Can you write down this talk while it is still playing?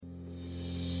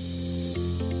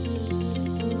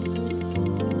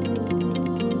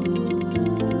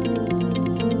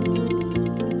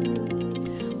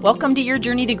Welcome to Your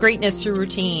Journey to Greatness Through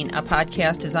Routine, a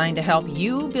podcast designed to help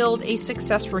you build a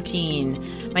success routine.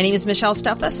 My name is Michelle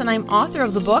Steffes, and I'm author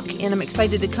of the book, and I'm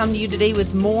excited to come to you today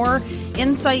with more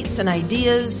insights and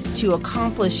ideas to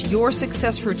accomplish your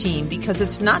success routine, because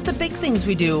it's not the big things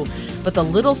we do, but the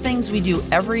little things we do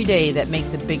every day that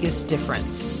make the biggest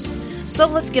difference. So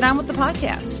let's get on with the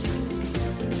podcast.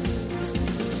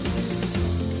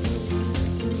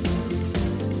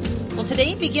 Well,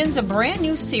 today begins a brand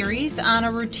new series on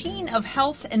a routine of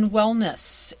health and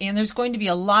wellness, and there's going to be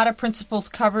a lot of principles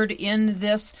covered in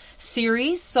this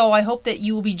series, so I hope that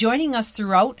you will be joining us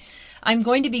throughout. I'm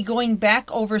going to be going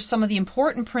back over some of the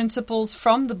important principles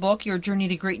from the book, Your Journey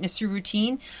to Greatness Through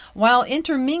Routine, while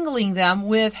intermingling them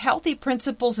with healthy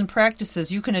principles and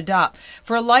practices you can adopt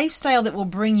for a lifestyle that will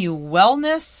bring you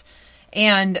wellness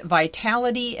and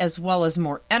vitality, as well as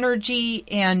more energy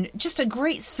and just a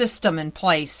great system in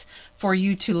place for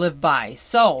you to live by.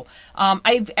 So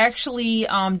I've actually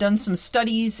done some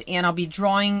studies, and I'll be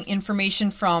drawing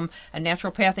information from a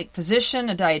naturopathic physician,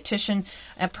 a dietitian,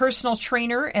 a personal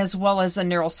trainer, as well as a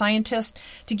neuroscientist,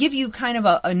 to give you kind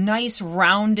of a nice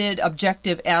rounded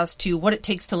objective as to what it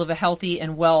takes to live a healthy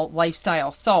and well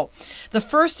lifestyle. So the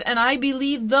first, and I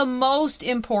believe the most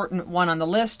important one on the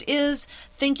list, is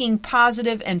thinking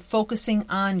positive and focusing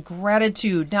on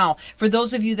gratitude. Now, for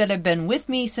those of you that have been with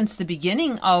me since the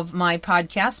beginning of my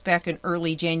podcast back in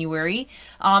early January,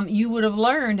 you would have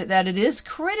learned that it is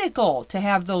critical to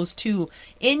have those two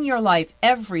in your life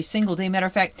every single day. Matter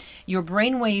of fact, your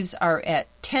brain waves are at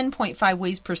 10.5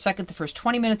 waves per second the first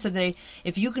 20 minutes a day.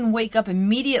 If you can wake up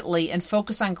immediately and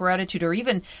focus on gratitude, or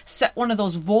even set one of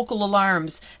those vocal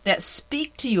alarms that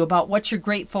speak to you about what you're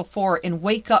grateful for and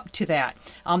wake up to that.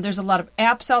 There's a lot of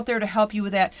apps out there to help you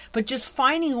with that, but just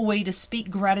finding a way to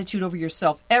speak gratitude over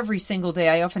yourself every single day.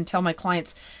 I often tell my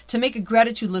clients to make a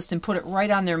gratitude list and put it right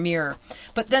on their mirror.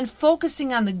 But then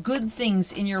focusing on the good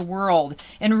things in your world.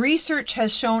 And research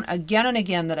has shown again and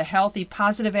again that a healthy,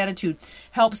 positive attitude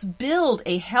helps build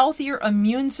a healthier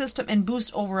immune system and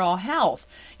boost overall health.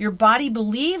 Your body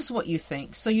believes what you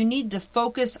think, so you need to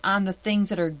focus on the things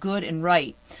that are good and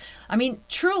right. I mean,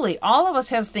 truly, all of us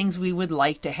have things we would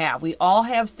like to have. We all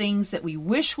have things that we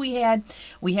wish we had.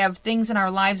 We have things in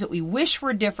our lives that we wish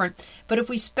were different. But if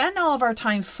we spend all of our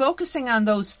time focusing on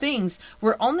those things,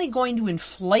 we're only going to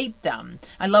inflate them.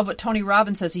 I love what Tony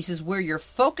Robbins says. He says, where your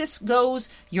focus goes,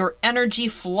 your energy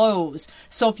flows.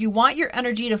 So if you want your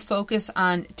energy to focus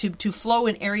on, to flow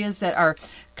in areas that are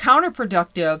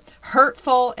counterproductive,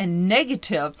 hurtful, and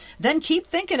negative, then keep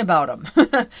thinking about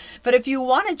them. But if you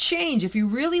want to change, if you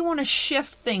really want to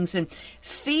shift things and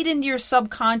feed into your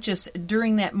subconscious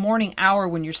during that morning hour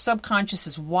when your subconscious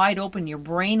is wide open, your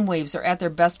brain waves are at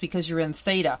their best because you're in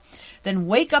theta, then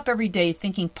wake up every day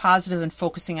thinking positive and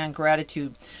focusing on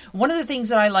gratitude. One of the things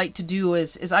that I like to do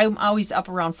is I'm always up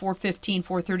around 4:15,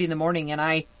 4:30 in the morning, and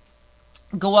I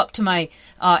go up to my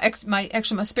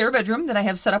spare bedroom that I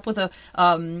have set up with a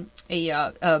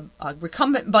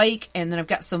recumbent bike, and then I've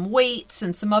got some weights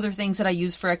and some other things that I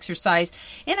use for exercise.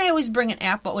 And I always bring an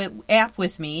app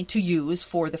with me to use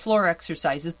for the floor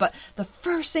exercises. But the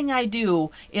first thing I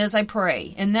do is I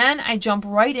pray, and then I jump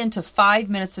right into 5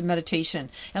 minutes of meditation.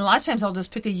 And a lot of times I'll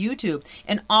just pick a YouTube,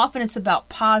 and often it's about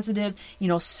positive,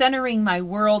 centering my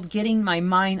world, getting my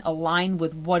mind aligned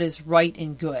with what is right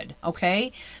and good.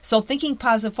 Okay, so thinking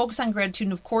positive, focus on gratitude,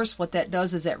 and of course what that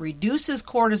does is that reduces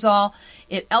cortisol,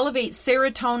 it elevates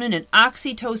serotonin and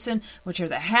oxytocin, which are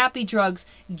the happy drugs,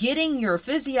 getting your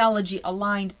physiology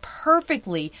aligned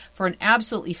perfectly for an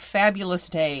absolutely fabulous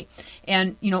day.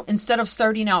 And instead of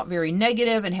starting out very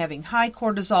negative and having high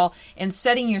cortisol and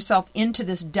setting yourself into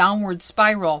this downward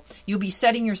spiral, you'll be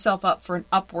setting yourself up for an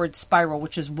upward spiral,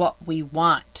 which is what we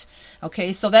want.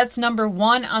 Okay, so that's number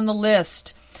one on the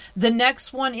list. The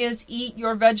next one is eat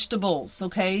your vegetables,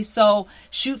 okay? So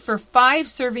shoot for 5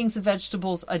 servings of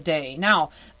vegetables a day.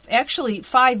 Now, actually,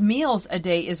 5 meals a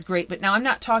day is great, but now I'm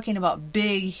not talking about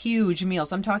big, huge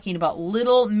meals. I'm talking about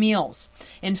little meals.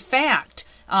 In fact,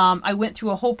 I went through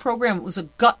a whole program. It was a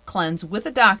gut cleanse with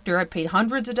a doctor. I paid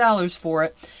hundreds of dollars for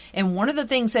it. And one of the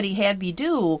things that he had me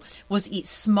do was eat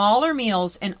smaller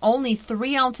meals and only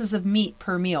 3 ounces of meat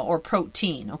per meal, or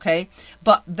protein, okay?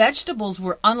 But vegetables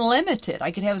were unlimited.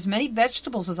 I could have as many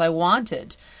vegetables as I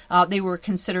wanted. They were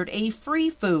considered a free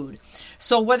food.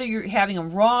 So whether you're having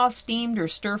them raw, steamed, or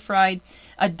stir-fried,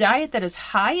 a diet that is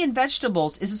high in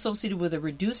vegetables is associated with a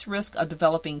reduced risk of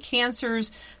developing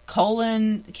cancers,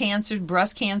 colon cancer,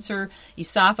 breast cancer,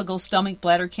 esophageal, stomach,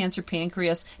 bladder cancer,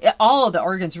 pancreas. All of the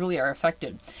organs really are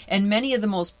affected. And many of the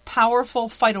most powerful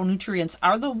phytonutrients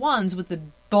are the ones with the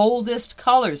boldest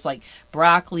colors like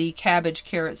broccoli, cabbage,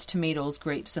 carrots, tomatoes,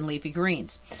 grapes, and leafy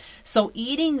greens. So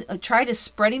try to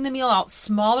spreading the meal out,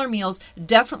 smaller meals,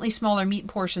 definitely smaller meat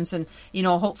portions. And,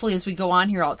 hopefully as we go on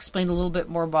here, I'll explain a little bit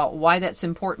more about why that's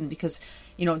important because,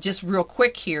 just real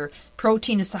quick here,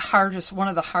 protein is one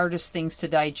of the hardest things to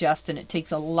digest, and it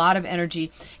takes a lot of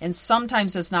energy and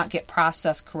sometimes does not get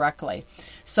processed correctly.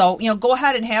 So, go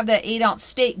ahead and have that 8-ounce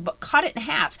steak, but cut it in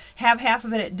half. Have half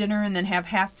of it at dinner and then have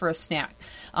half for a snack.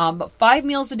 But 5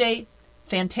 meals a day,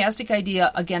 fantastic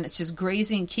idea. Again, it's just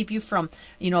grazing, keep you from,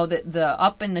 the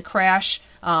up and the crash.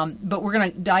 But we're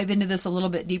going to dive into this a little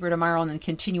bit deeper tomorrow and then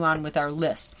continue on with our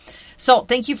list. So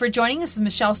thank you for joining us. This is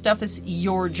Michelle Steffes,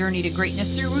 your journey to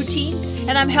greatness through routine.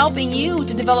 And I'm helping you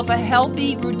to develop a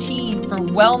healthy routine for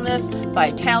wellness,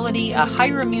 vitality, a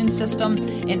higher immune system,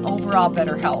 and overall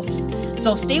better health.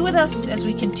 So stay with us as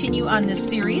we continue on this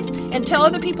series and tell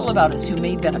other people about us who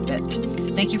may benefit.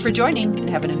 Thank you for joining and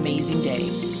have an amazing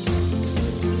day.